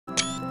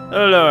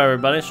Hello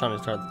everybody, it's Shawnee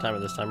start the timer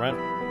this time, right?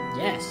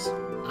 Yes,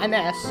 I'm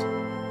S.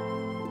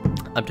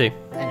 I'm T.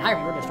 And I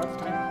remember to start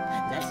the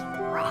timer. Let's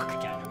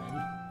rock,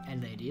 gentlemen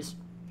and ladies.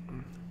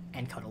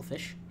 And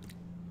cuddlefish.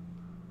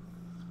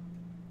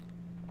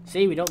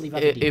 See, we don't leave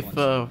out the deep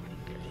ones.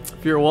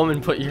 If you're a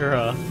woman, put your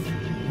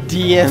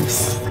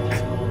DMs.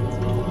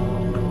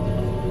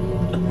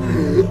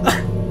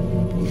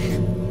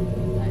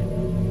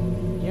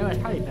 You know, it's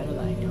probably better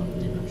that I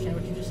didn't understand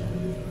what you just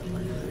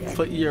said.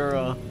 Put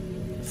your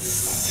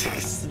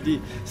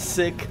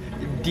sick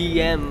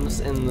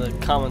DMs in the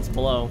comments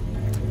below.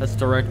 That's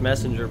direct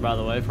messenger, by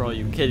the way, for all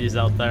you kiddies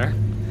out there.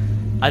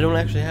 I don't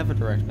actually have a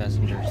direct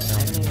messenger, so. I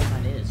don't even know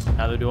what that is.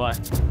 Neither do I.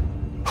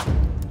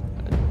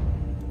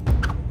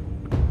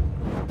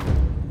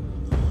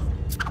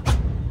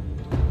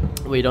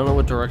 Wait, you don't know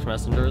what direct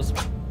messenger is? Is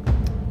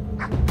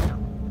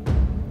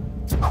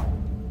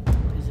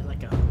it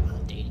like a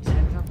dating site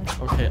or something?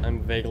 Okay,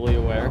 I'm vaguely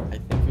aware. I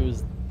think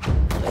it's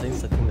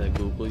the thing that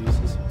Google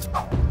uses.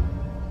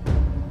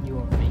 You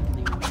are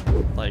vaguely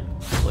aware. Like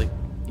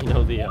you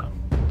know the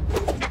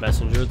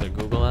messenger that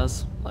Google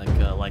has,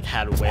 like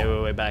had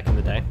way back in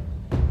the day.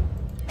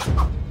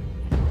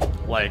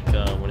 Like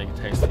when it can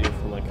text you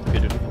from like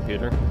computer to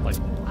computer, like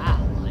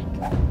Wow, like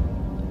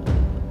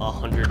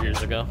 100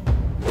 years ago.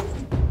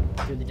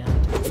 through the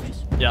desert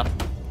space. Yeah,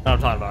 I'm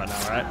talking about it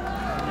now, right?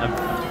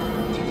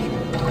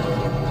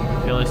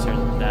 I feel like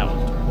certain that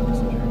was direct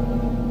messenger.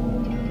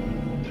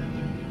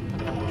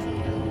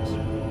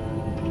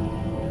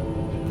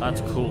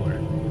 That's cooler.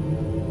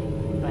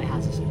 But it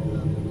has this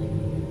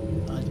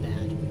it's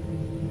bad.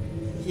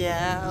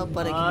 Yeah,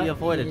 but it can be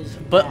avoided. Is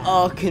But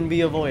bad. can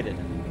be avoided.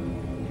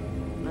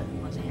 But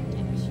what's a hand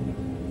index?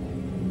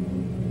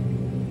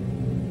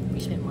 We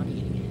spent money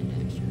getting an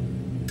index.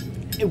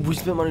 We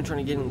spent money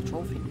trying to get in the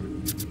trophy.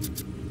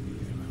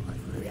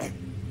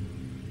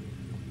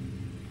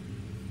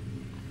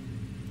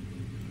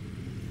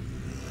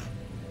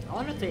 I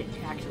wonder if they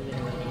actually did a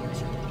game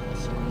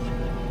certificates.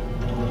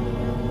 I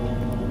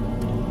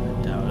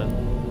doubt it.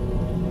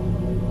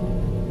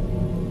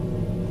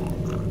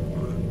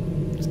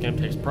 This game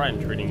takes pride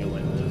in treating you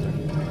like a loser.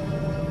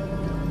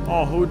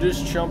 Oh, who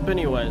this chump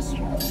anyways?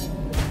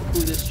 Who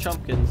this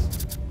chumpkins?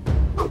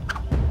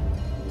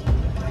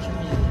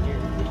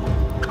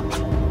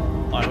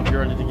 I hope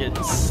you're ready to get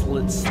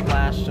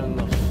slashed in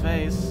the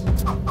face.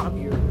 I hope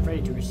you're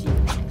ready to receive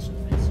an axe in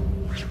the face.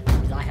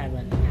 Because I have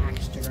an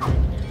axe to grind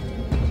in.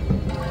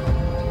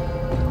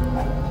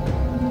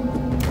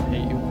 I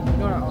hate you. You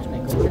know what our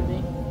ultimate goal can be?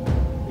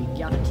 We can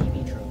get out the TV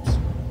tropes.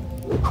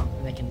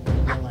 And they can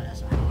yell at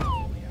us how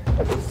awful we are.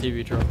 It's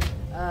TV trope.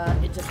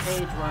 It's a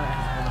page where it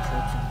has all the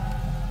tropes and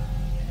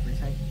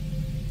everything.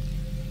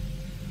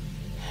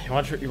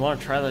 You want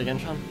to try that again,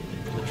 Sean?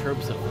 The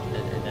tropes of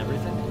and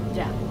everything?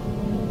 Yeah.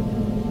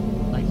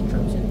 Like the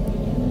tropes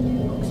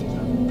in books and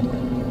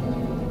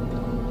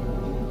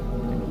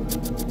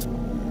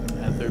stuff.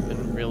 Have there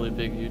been really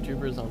big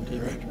YouTubers on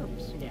TV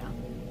tropes? Yeah.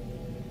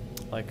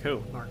 Like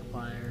who?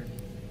 Markiplier,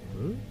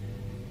 Who?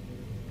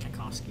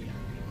 Tchaikovsky,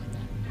 like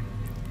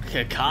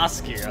that.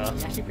 Kikoski, He's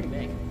actually pretty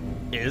big.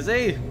 Is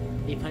he?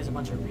 He plays a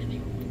bunch of really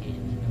old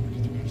games that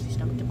nobody can actually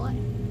stomach to play.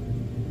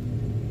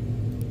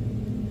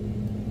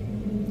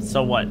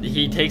 So what?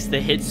 He takes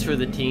the hits for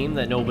the team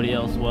that nobody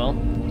else will?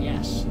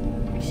 Yes,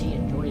 because he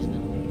enjoys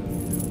them.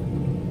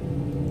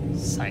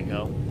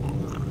 Psycho.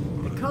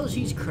 Because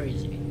he's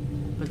crazy,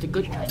 but the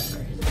good kind of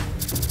crazy.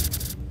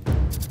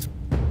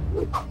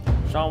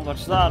 Sean,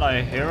 what's that?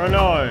 I hear a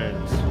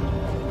noise.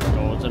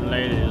 Girls and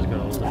ladies,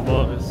 girls and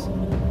boys.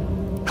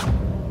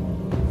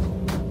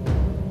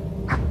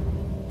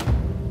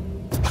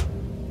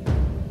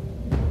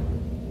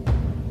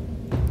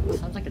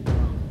 Sounds like a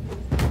drum.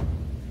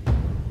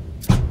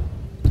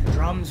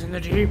 Drums in the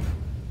deep.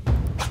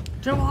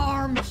 To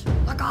arms!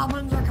 The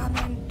goblins are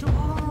coming! To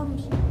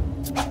arms!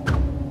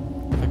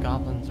 The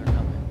goblins are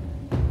coming.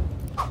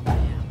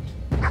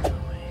 The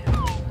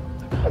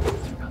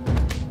goblins are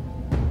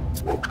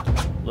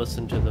coming.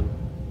 Listen to them.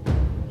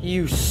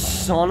 You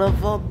son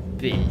of a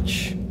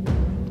bitch.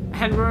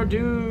 And we're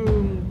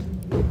doomed!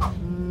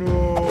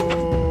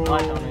 No. I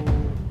don't know.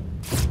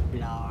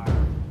 Blar.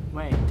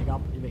 Wait, the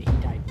goblin. Wait, he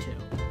died too.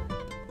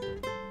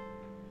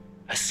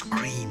 A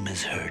scream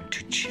is heard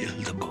to chill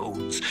the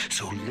bones,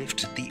 so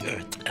lift the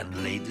earth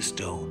and lay the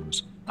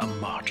stones, a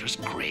martyr's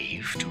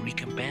grave to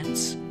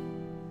recompense.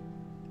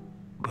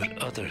 But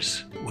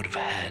others would have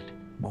had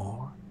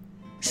more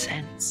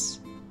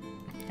sense.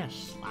 Yeah,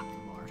 slap the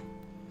bard.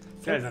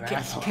 Guy's an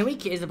asshole. Can we?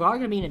 Is the bard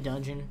gonna be in a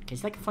dungeon?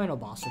 Is like a final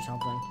boss or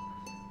something?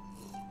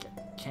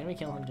 Can we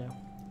kill him too?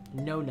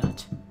 No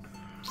nut.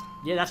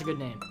 Yeah, that's a good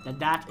name.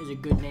 That is a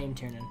good name,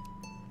 Tiernan.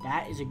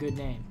 That is a good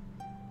name.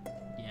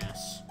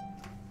 Yes.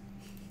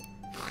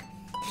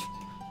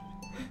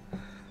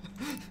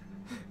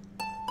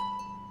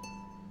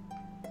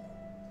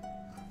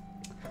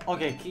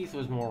 Okay, Keith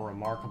was more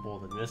remarkable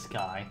than this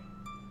guy.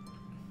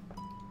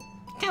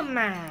 Come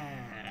on.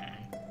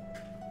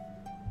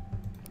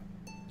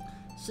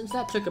 Since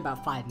that took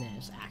about 5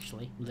 minutes,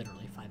 actually,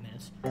 literally 5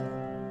 minutes.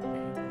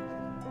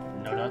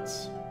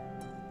 bats.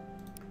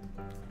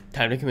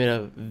 Time to commit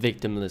a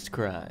victimless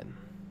crime.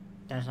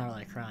 That's not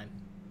really a crime.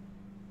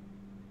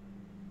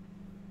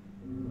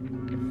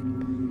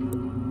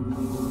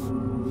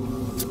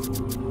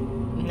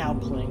 Now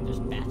playing, there's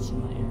bats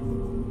in my hair.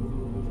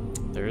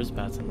 There is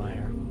bats in my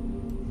hair.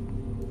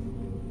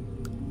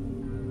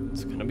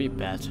 It's gonna be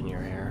bats in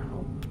your hair.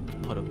 I'll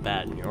put a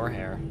bat in your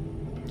hair.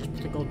 Just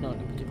put the gold note,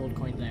 put the gold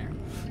coin there.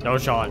 No,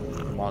 Sean.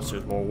 The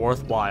monster's more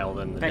worthwhile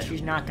than the Bet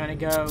she's not gonna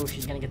go.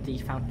 She's gonna get the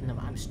fountain of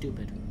I'm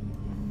stupid.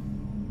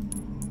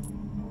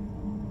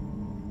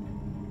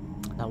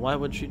 Now, why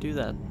would she do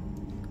that?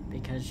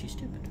 Because she's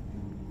stupid.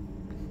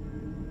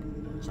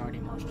 It's already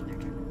a monster there,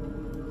 too.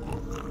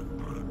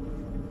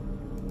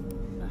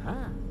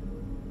 Aha.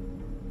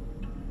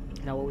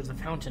 Now, what was the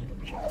fountain?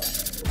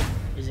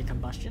 Is it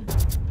combustion?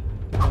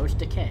 No, it's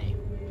decay.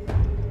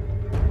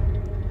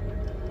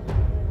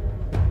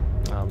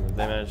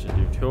 They managed to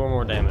do 2 or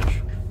more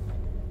damage.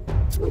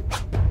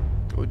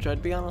 Which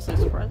I'd be honestly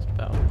surprised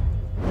about.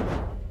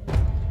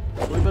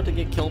 Are we about to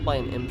get killed by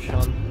an imp,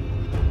 Sean?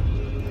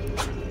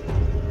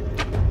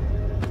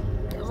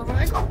 There's a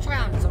very good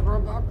chance that we're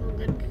about to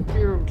get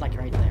killed. Like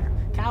right there.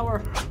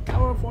 Cower!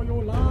 Cower for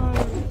your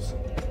lives!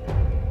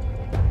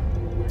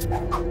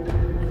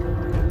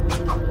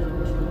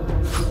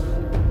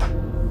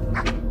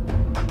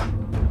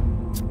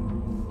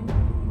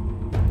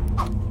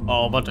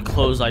 Oh, about to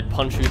close, I'd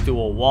punch you through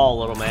a wall,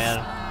 little man.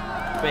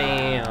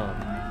 Bam.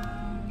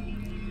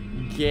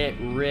 Get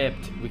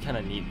ripped. We kind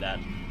of need that.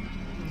 No,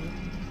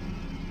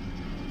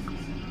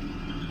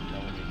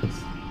 we need this.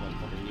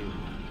 What are you?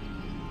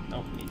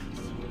 No, we need this.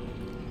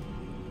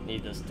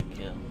 Need this to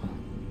kill.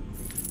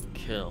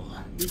 Kill.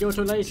 We go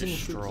to license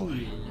Destroy.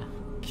 to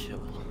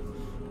Kill.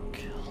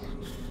 Kill.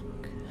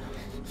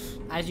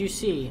 As you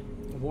see,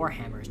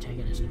 Warhammer is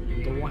taking his. The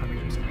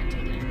Warhammer is not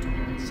taking his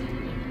total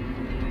insanity.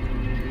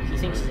 He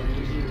thinks that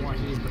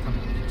he's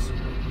becoming this.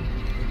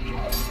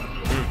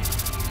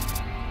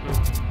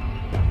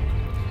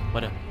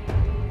 What a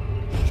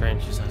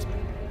strange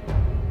assessment.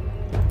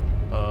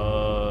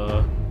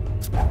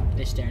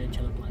 They stare at each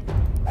other blankly.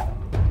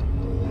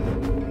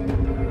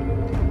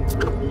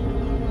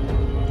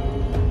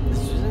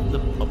 This isn't a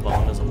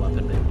bone as a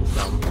weapon, maybe.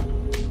 So.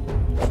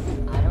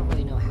 I don't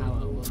really know how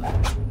it would.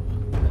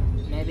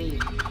 But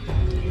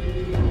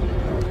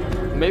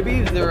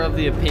Maybe they're of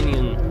the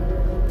opinion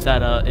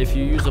that if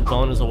you use a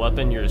bone as a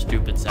weapon, you're a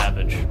stupid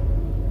savage.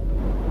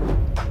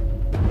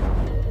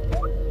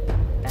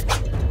 that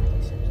doesn't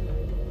make sense.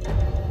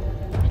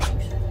 It's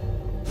useful.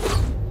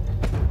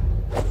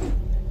 I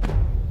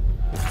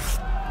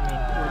mean,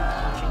 would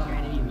punching your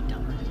enemy be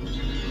dumber?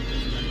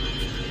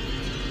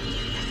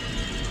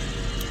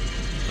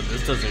 But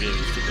this doesn't give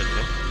you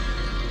stupidity.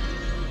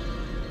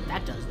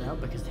 That does though,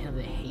 because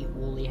they hate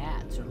woolly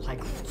hats. So it's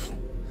like,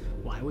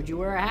 why would you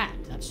wear a hat?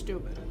 That's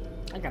stupid.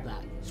 I got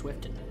that.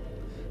 Swift and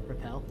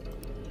repel.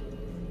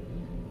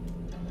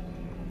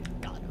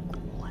 Got a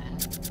cool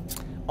hat.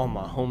 All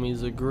my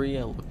homies agree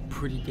I look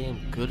pretty damn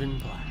good in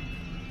black.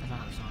 That's not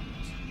how the song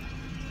goes.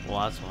 Well,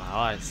 that's how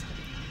I said it.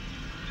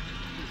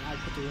 I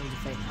put the rooms of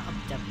fate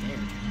up there.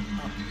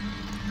 Up.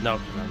 No,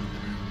 because I'm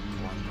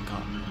one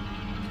cop.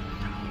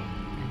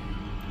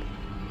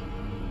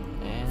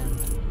 And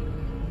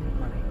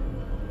money.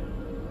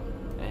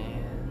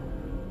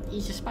 And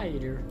He's a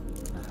spider.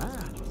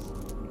 aha.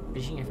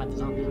 But you can fight the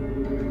zombie.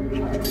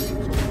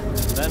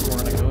 Then we're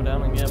gonna go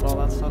down and get all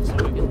that stuff so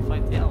we can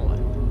fight the ally.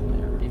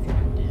 If you're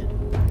not dead.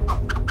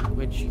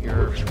 Which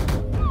you're.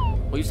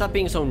 Will you stop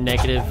being so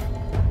negative?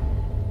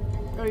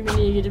 Oh, you mean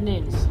negative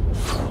names?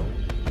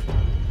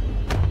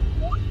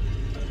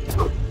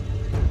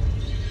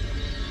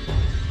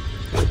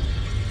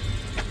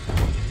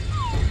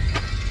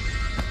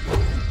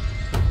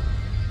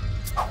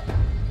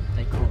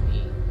 They call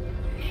me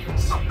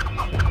Nancy.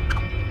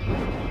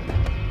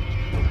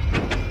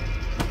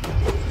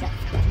 Is that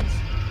fountains?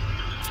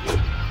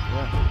 Yeah.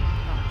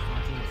 Oh,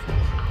 fountains.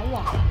 Hold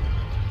on.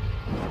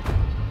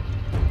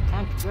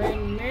 Can't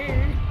drain me.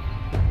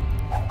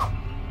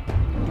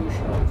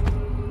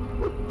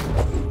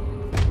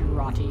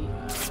 Rotty.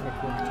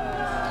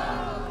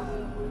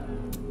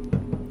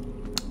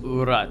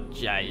 Ura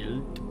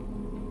child.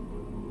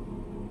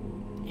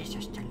 It's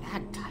just a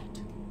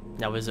stalactite.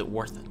 Now, is it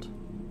worth it?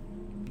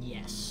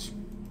 Yes.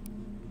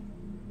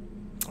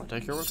 I'll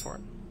take your word for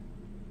it.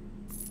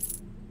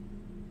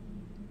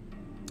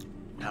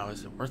 Now,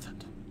 is it worth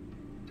it?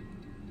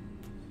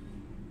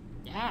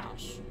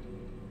 Yes.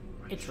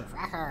 It's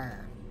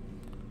refresher.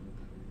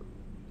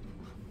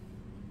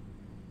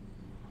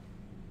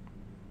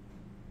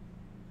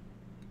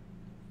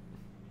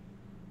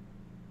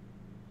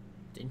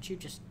 Didn't you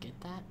just get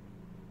that?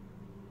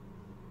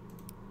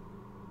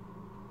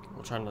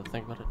 I'm trying to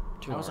think about it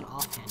too That was an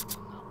hard. offhand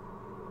one,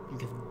 though. You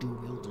could have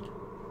dual-wielded.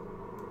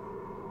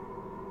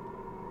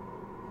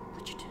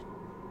 But you did.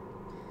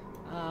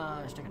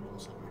 Let's take a null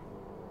somewhere.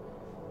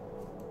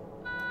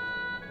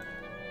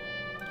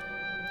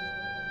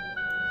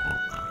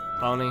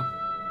 Pony.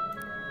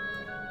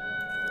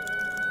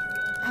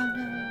 Oh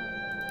no!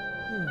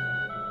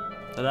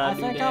 I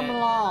think I'm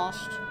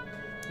lost.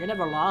 You're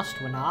never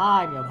lost when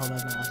I'm your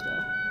puppet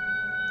master.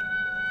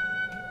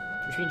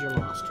 Which means you're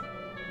lost.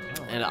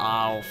 And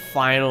our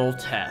final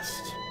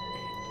test.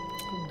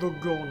 The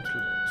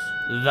gauntlet.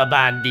 The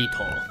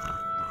bandito.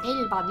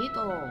 El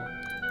bandito.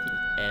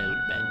 El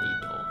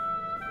bandito.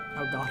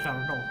 Oh god, I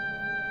don't know.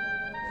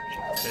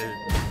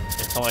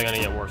 It's only gonna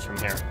get worse from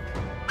here.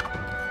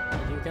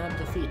 If you cannot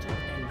defeat El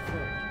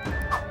Furry,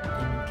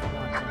 then you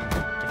cannot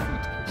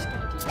defeat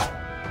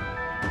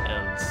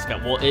El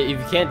Skeleton. Well, if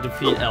you can't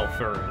defeat El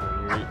Furry,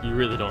 then you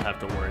really don't have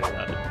to worry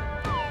about it.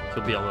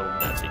 He'll be a little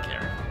bit to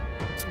care.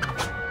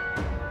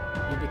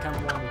 You become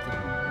one with the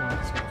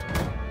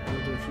skeleton.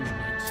 You'll do a fusion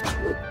hits.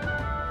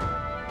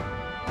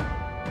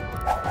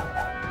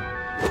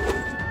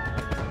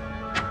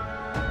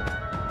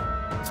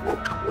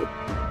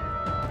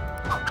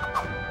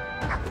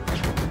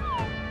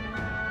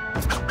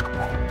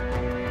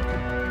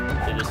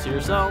 Do this to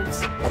yourselves.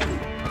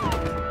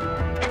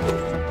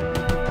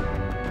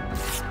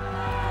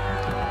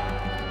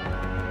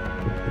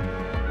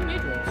 You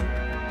made rolls.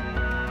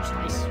 It's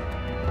nice.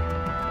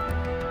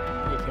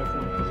 Be careful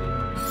when using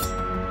those.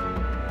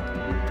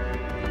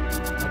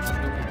 That's just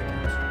really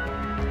good.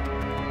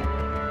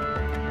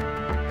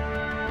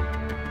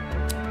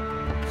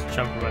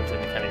 Chunk runs in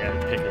the kind of guy to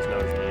pick his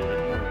nose and eat it.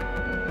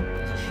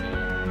 It's a she.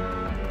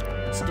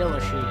 It's still a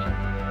she.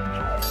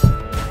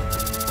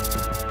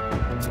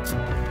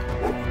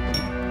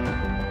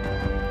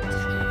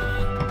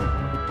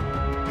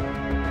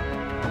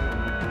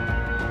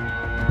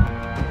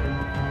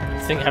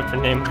 I think I have to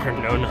name her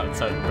No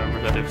Nuts. I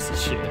remember that it was a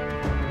she.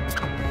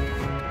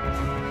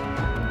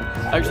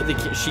 Actually,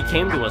 she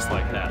came to us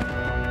like that.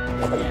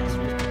 Yes,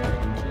 we should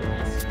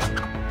yes.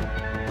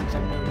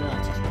 Some no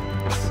nuts.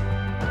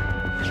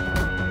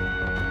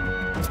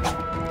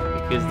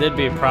 Because there'd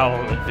be a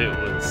problem if it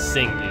was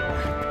singular.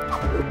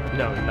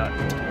 No, not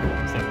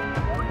singular.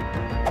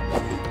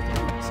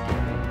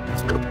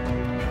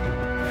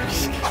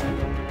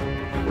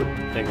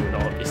 I think we'd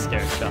all be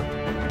scared shot.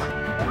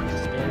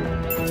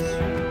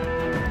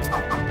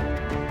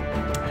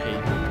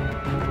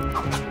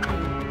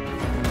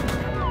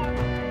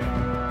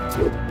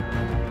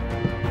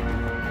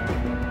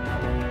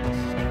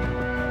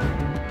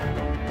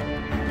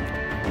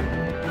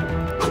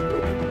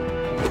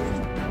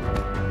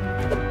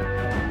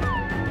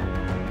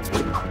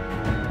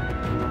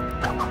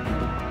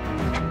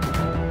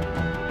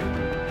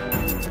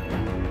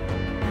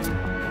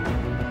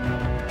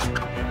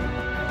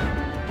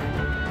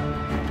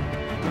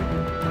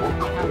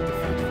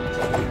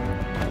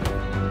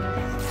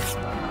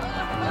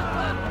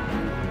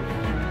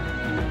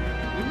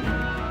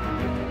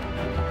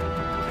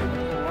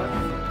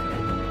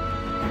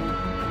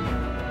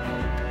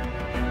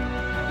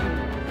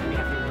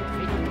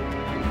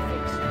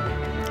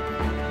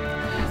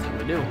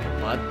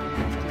 But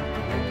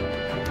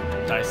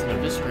Dice and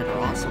Eviscerate are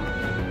awesome.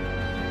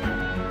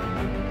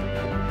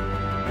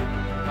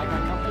 Like my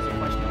compass, of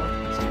course,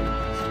 northeast.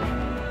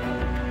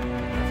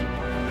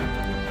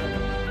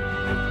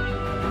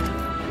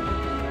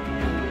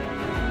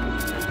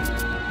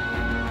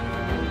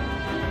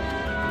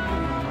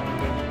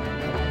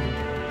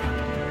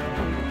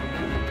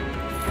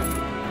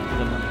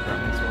 The money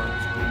grounds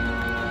works.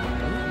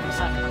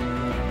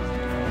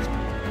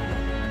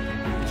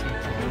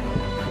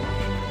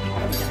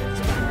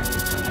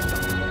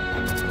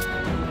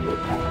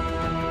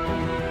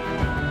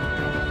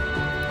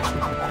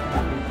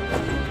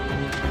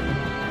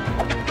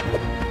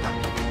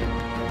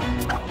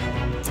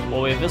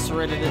 Well, we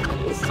eviscerated it,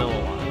 and it's still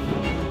alive.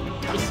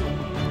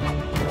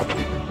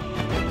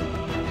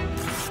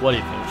 What do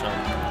you think, Sean?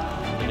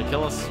 Did it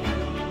kill us?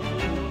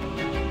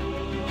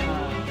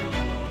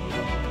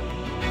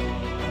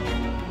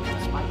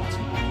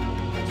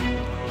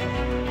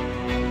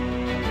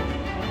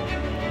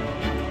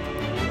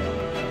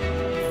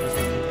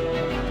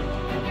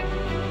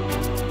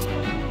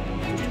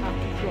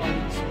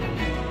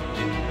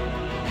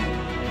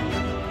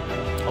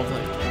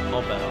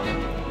 I'll bet on it.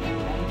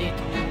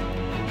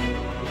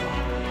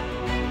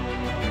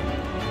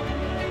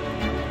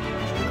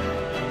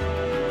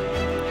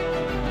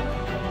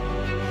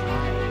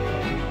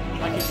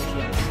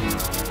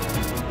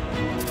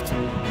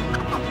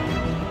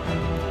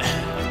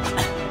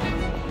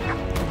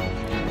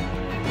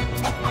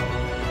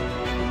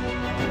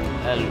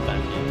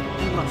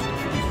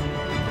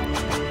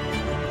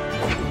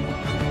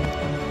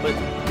 But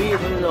we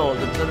even know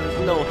that there's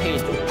no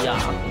hatred, yeah.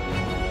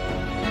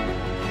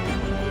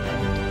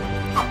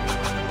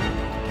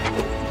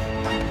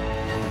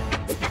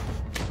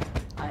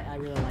 I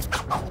really like the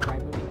Princess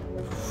Bride movie.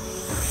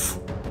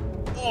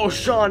 Oh,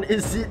 Sean,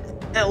 is it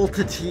El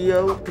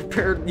Tatillo?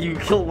 Prepared, you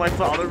killed my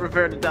father,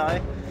 prepare to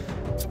die.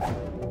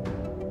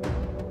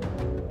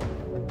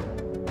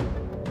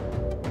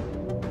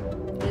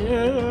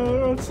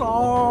 It's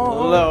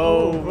all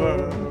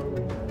over,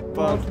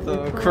 but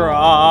the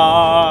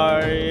crying.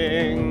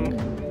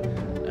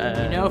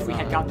 You know, if we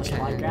had got the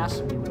slide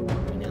grass, we would have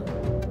won right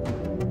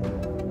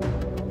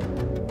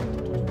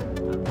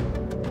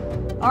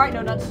now. Alright,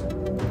 no nuts.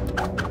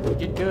 You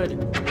did good.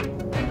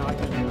 Not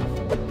good enough.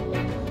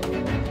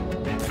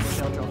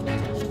 Shell trophy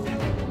test.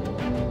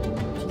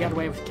 You got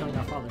away with killing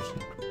our fathers.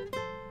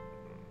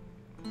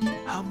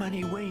 How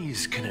many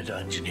ways can a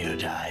dungeoneer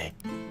die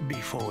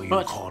before you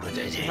But, call it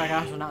a if day? my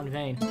gosh was not in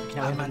vain,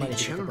 How many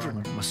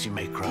children must you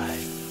make cry?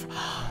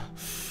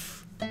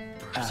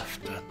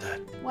 After that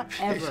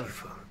Whatever.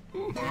 pitiful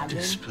Alan,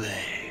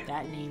 display.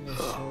 that name is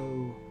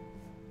so...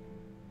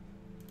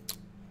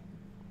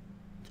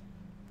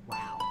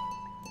 Wow.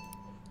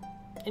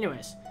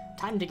 Anyways,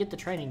 time to get the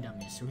training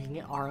dummies so we can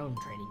get our own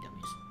training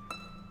dummies.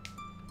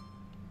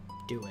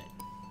 Do it.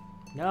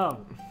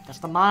 No, that's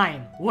the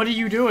mine. What are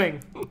you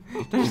doing?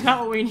 That's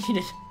not what we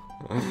needed.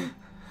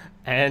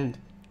 And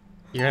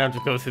you're gonna have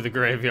to go through the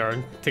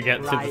graveyard to get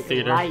to the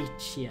theater.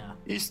 Right, yeah.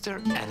 Is there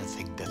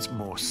anything that's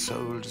more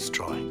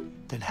soul-destroying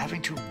than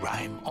having to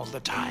rhyme all the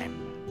time?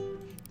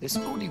 There's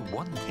only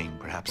one thing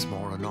perhaps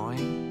more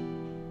annoying,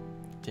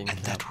 and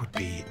that would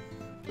be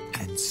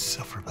an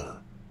insufferable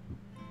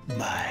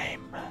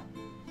mime.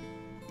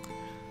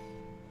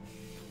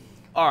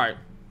 Alright.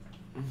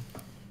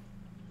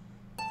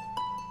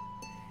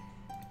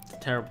 The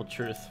terrible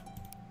truth.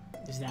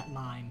 Is that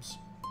mimes?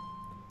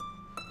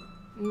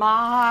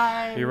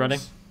 Mimes! Are you ready?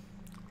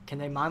 Can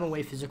they mime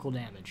away physical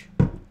damage?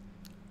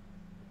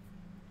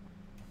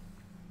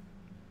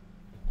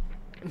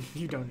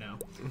 You don't know.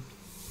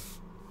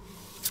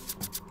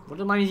 What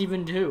do mimes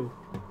even do?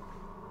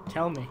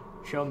 Tell me.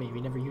 Show me.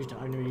 We never used it.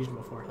 I've never used it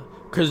before.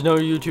 Because no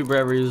YouTuber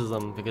ever uses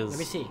them because Let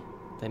me see.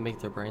 they make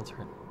their brains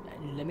hurt.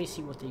 Let me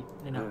see what they...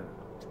 No.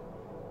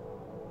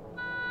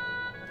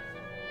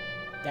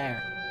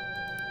 There.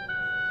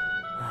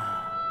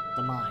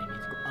 The mime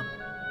is up.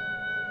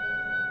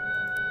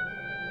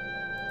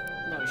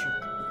 No, it should.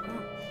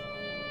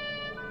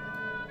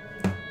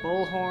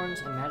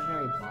 Bullhorns,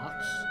 imaginary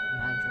box,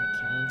 imaginary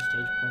cannon,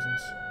 stage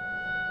presence,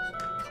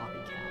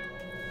 copycat.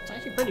 It's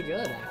actually pretty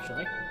good,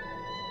 actually.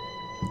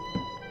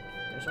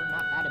 Those are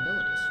not bad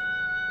abilities.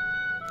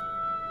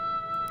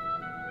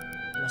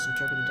 Let's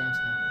interpret the dance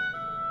now.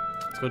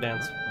 Let's go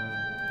dance.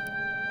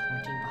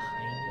 Pointing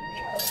behind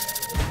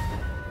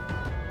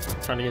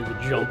you. Trying to get the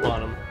jump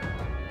on him.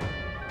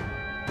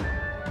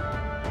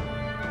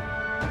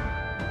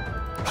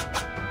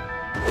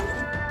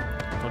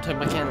 Don't take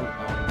my cannon. Oh,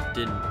 you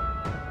didn't.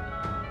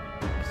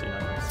 So you're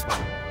not gonna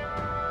swing.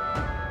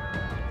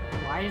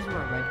 Why is there a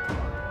red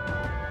card?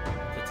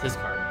 It's his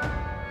card.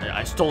 Yeah,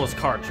 I stole his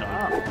card, Sean.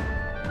 Oh.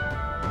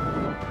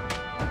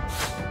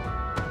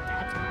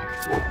 That's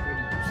actually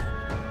pretty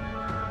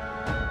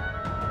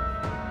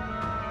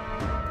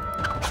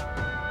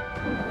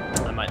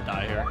useful. I might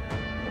die here.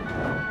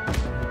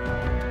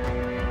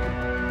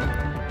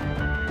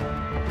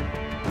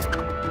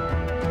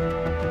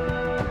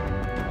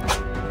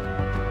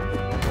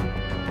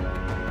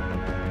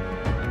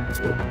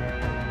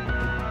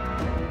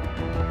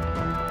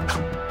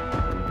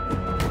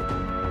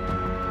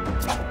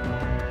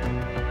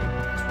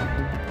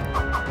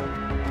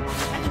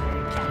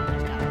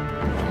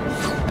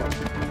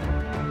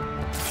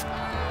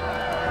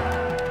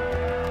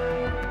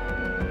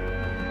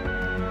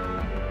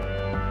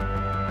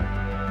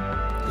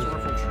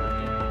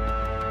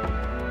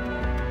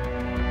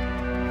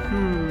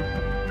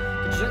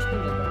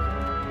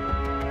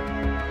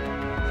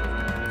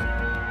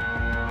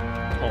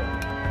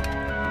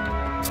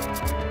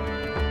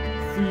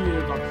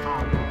 Feel the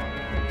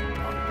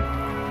power.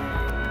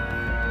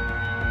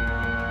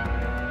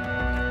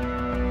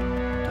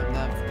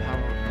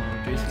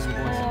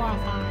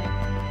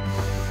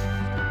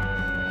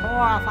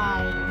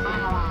 Horrifying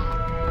power.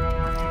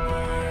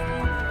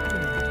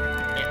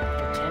 It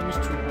pretends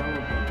to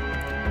roll.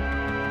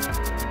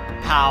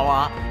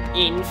 Power.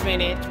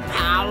 Infinite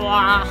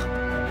power.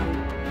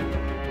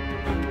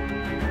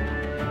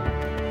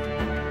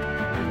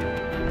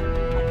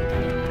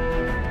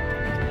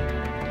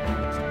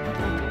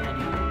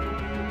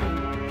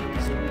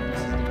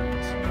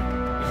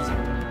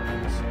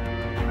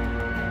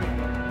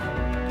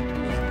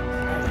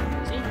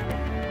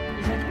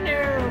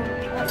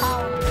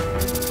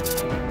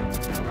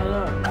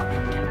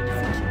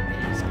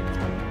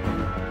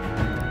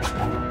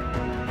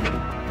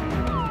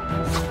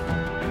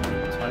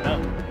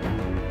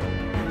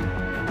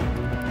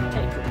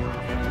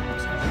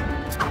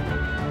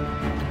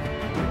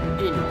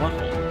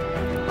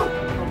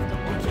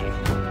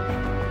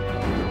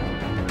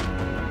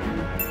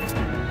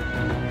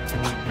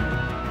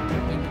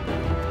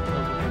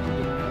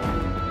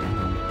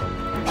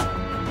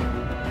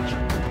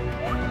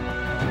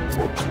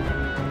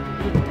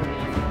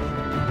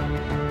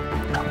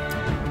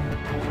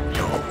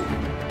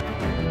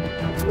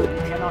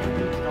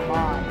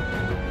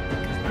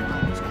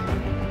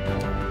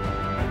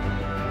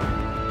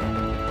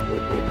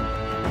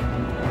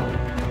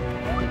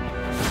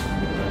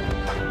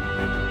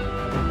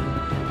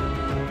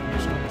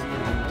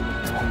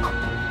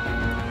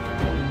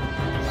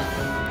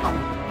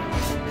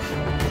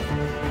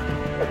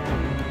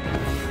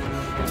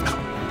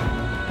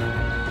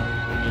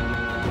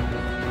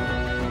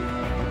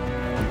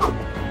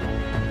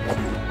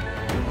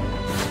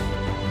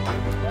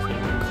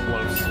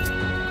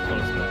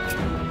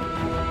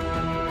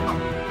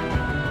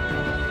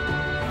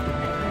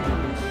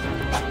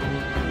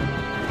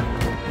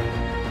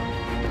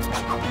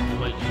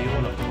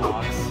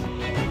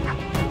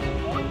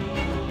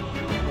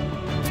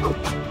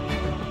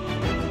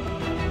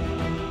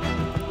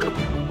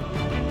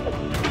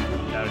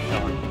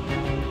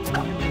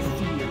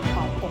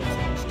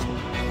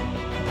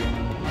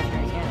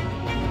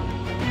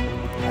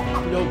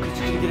 because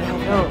you're gonna get out.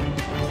 No.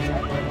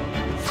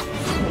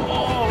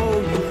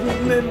 Oh,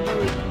 remember.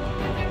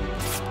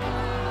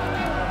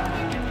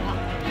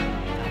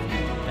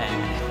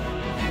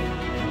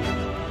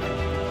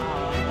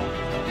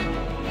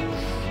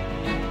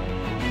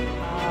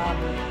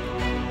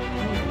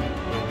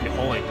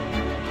 Holy.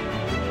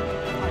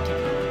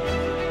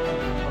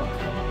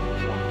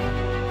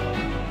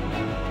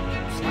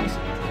 Slice it.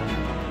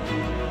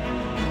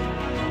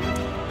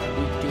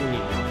 We do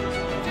need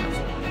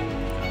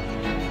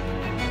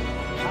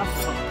Have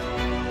fun.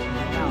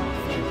 Now,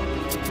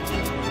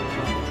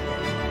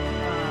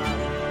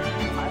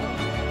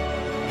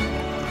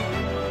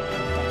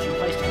 you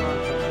placed it on.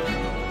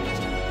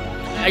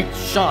 Hey,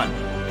 Sean,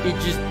 it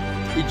just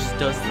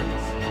does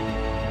things.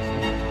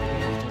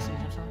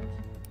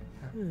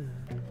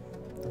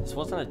 This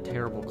wasn't a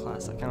terrible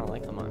class. I kind of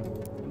like the mime.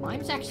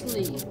 Mine's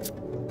actually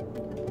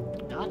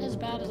not as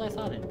bad as I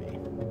thought it'd be.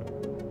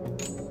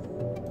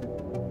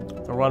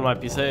 The run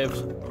might be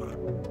saved.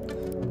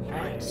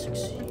 Might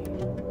succeed.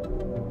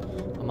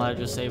 I might have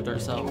just saved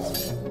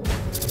ourselves.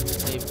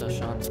 Saved us,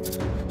 Sean.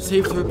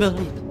 Save the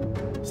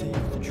rebellion.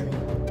 Save the dream.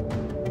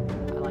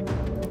 I like that.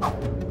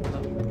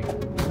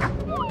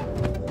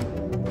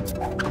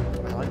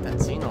 I like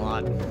that scene a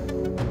lot.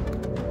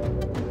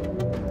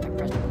 I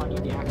pressed upon you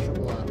the actual.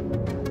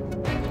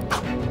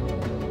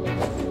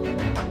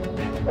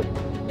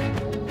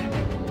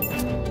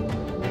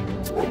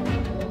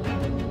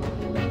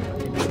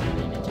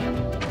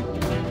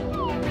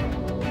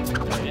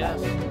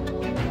 Yes.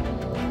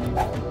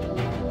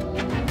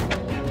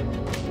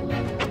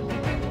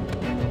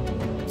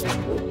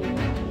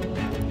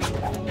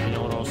 You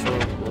know what also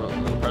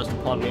impressed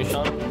upon me,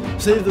 Sean?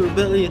 Save the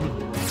rebellion.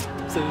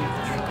 Save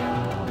the dream.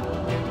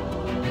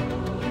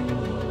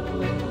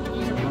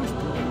 He's a most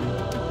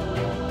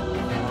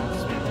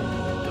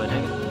Do I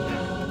take it?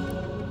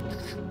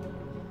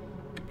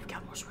 You've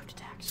got more swift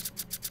attacks.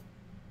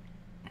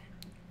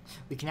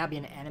 We can now be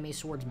an anime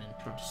swordsman.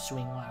 Just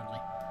swing wildly.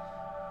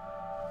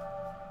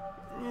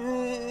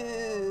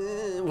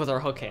 With our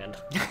hook hand.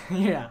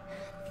 Yeah.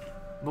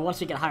 But once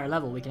we get higher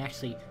level, we can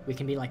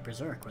be like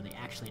Berserk, where they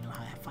actually know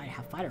how to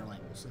have fighter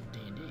levels in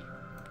D&D.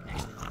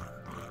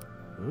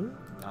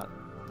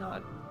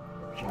 Not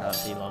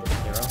the level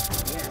 0.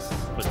 Yes.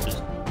 Which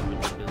is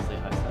ridiculously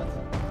high stats.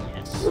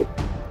 Yes.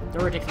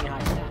 They're ridiculously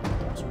high stat.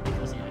 They're also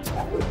ridiculously high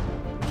stat.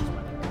 Which is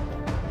why they're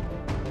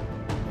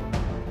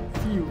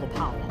feel the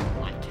power of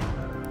light.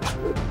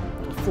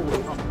 The full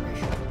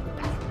operation.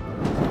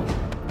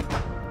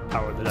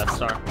 Power of the Death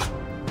Star.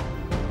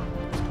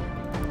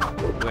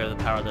 We have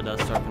the power of the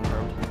Death Star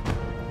confirmed.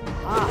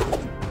 Ah!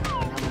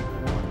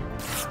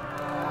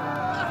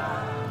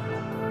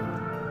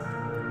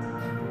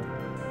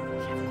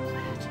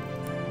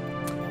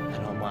 I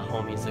know my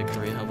homies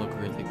agree. I look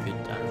really good.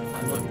 I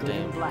look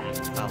damn black.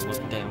 I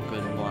look damn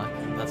good in black.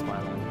 That's my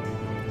line.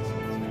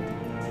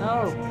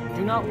 No!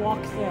 Do not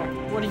walk there.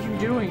 What are you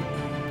doing?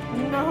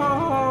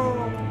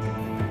 No!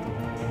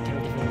 Can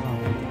we defeat him?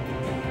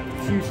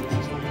 Fuses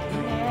is like,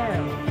 no!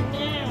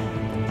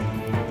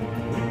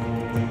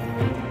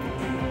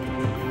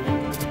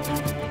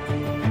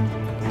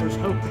 There's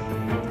hope.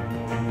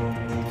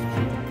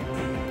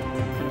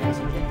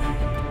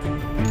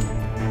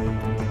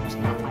 Just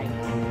not fight.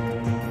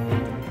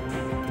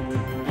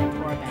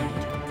 Or a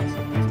bandage.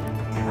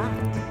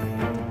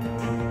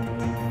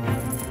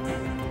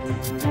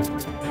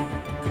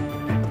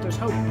 But there's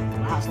hope.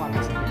 Wow, it's a lot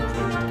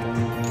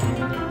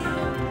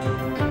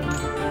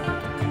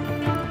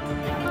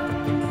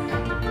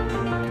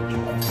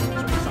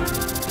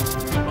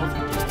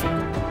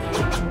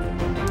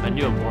I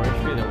knew a more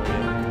HP than we do.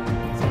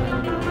 So I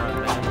don't know how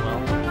bad well.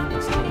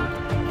 This team.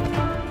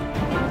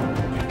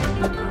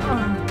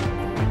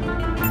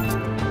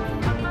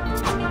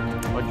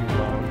 What'd you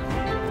learn?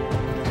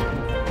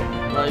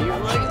 Well,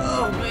 you're like,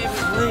 oh baby,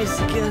 please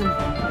again.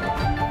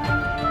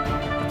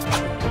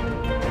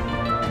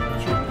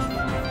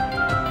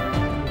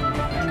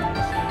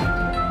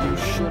 You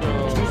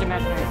should've Just use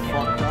imaginary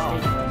fucked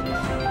off.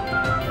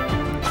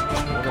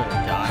 We're gonna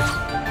die.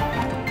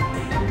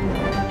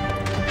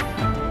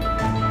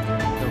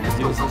 No,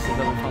 Zeus is the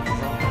double fucked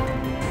us off.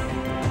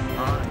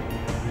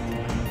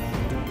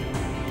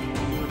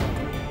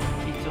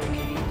 It's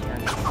okay.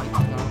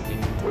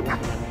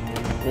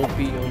 We'll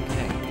be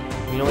okay.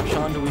 You know what,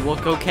 Sean? Do we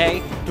look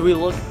okay? Do we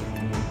look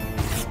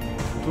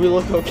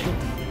okay?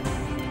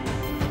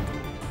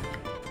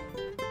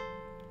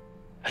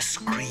 A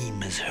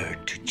scream is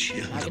heard to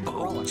chill the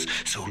bones,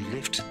 so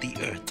lift the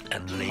earth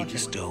and lay the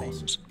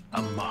stones.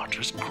 A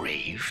martyr's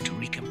grave to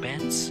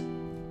recompense.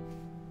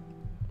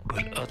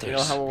 But others You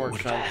know how it works,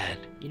 would Sean. have had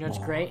You know what's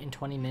more great? In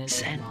 20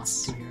 minutes, we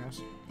lost sense. 2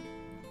 heroes.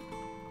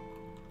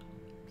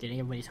 Getting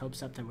everybody's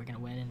hopes up that we're gonna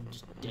win and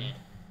just dead.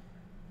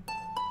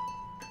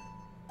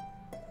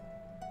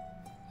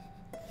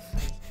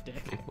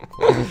 Dick.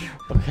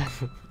 Okay.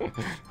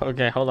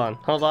 Okay, hold on.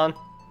 Hold on.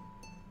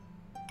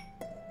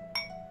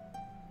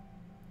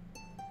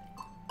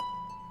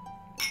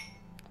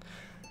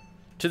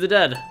 To the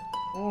dead.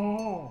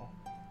 Oh.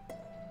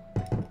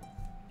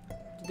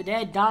 the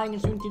dead, dying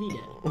and soon to be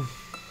dead.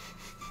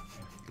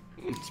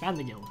 Spam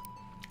the guild.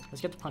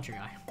 Let's get the puncher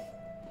guy.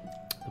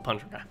 The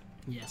puncher guy.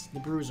 Yes, the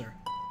bruiser.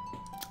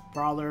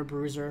 Brawler,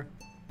 bruiser.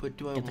 But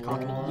do I Get the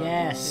want cock. to?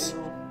 Yes.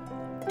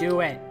 Do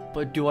it.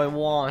 But do I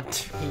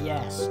want?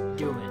 Yes,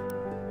 do it.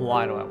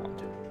 Why do I want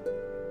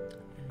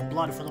to?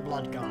 Blood for the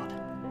blood god.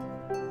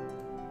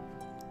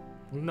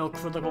 Milk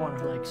for the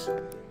cornflakes.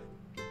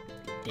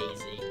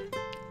 Daisy.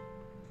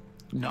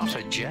 Not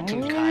a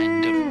gentle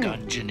kind of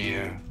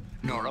dungeoneer,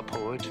 nor a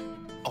poet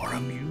or a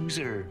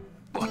muser,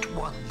 but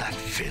one that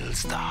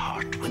fills the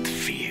heart with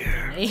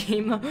fear.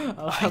 Name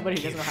of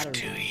somebody who Give doesn't know how to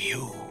to read.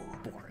 you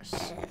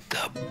Boris.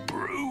 the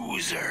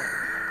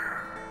bruiser.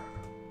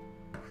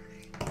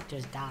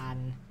 Just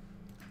done.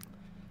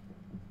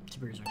 It's a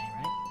bruiser name,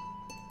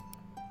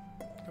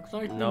 right? Looks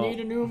like No. we need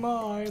a new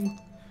mime.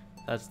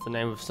 That's the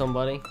name of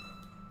somebody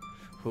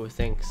who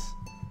thinks.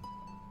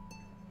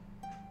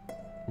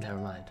 Never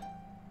mind.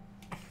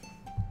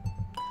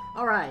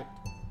 Alright.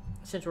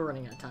 Since we're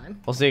running out of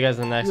time. We'll see you guys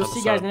in the next We'll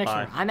episode. see you guys in the next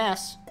Bye. one. I'm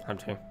S. I'm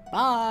too.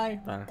 Bye.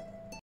 Bye.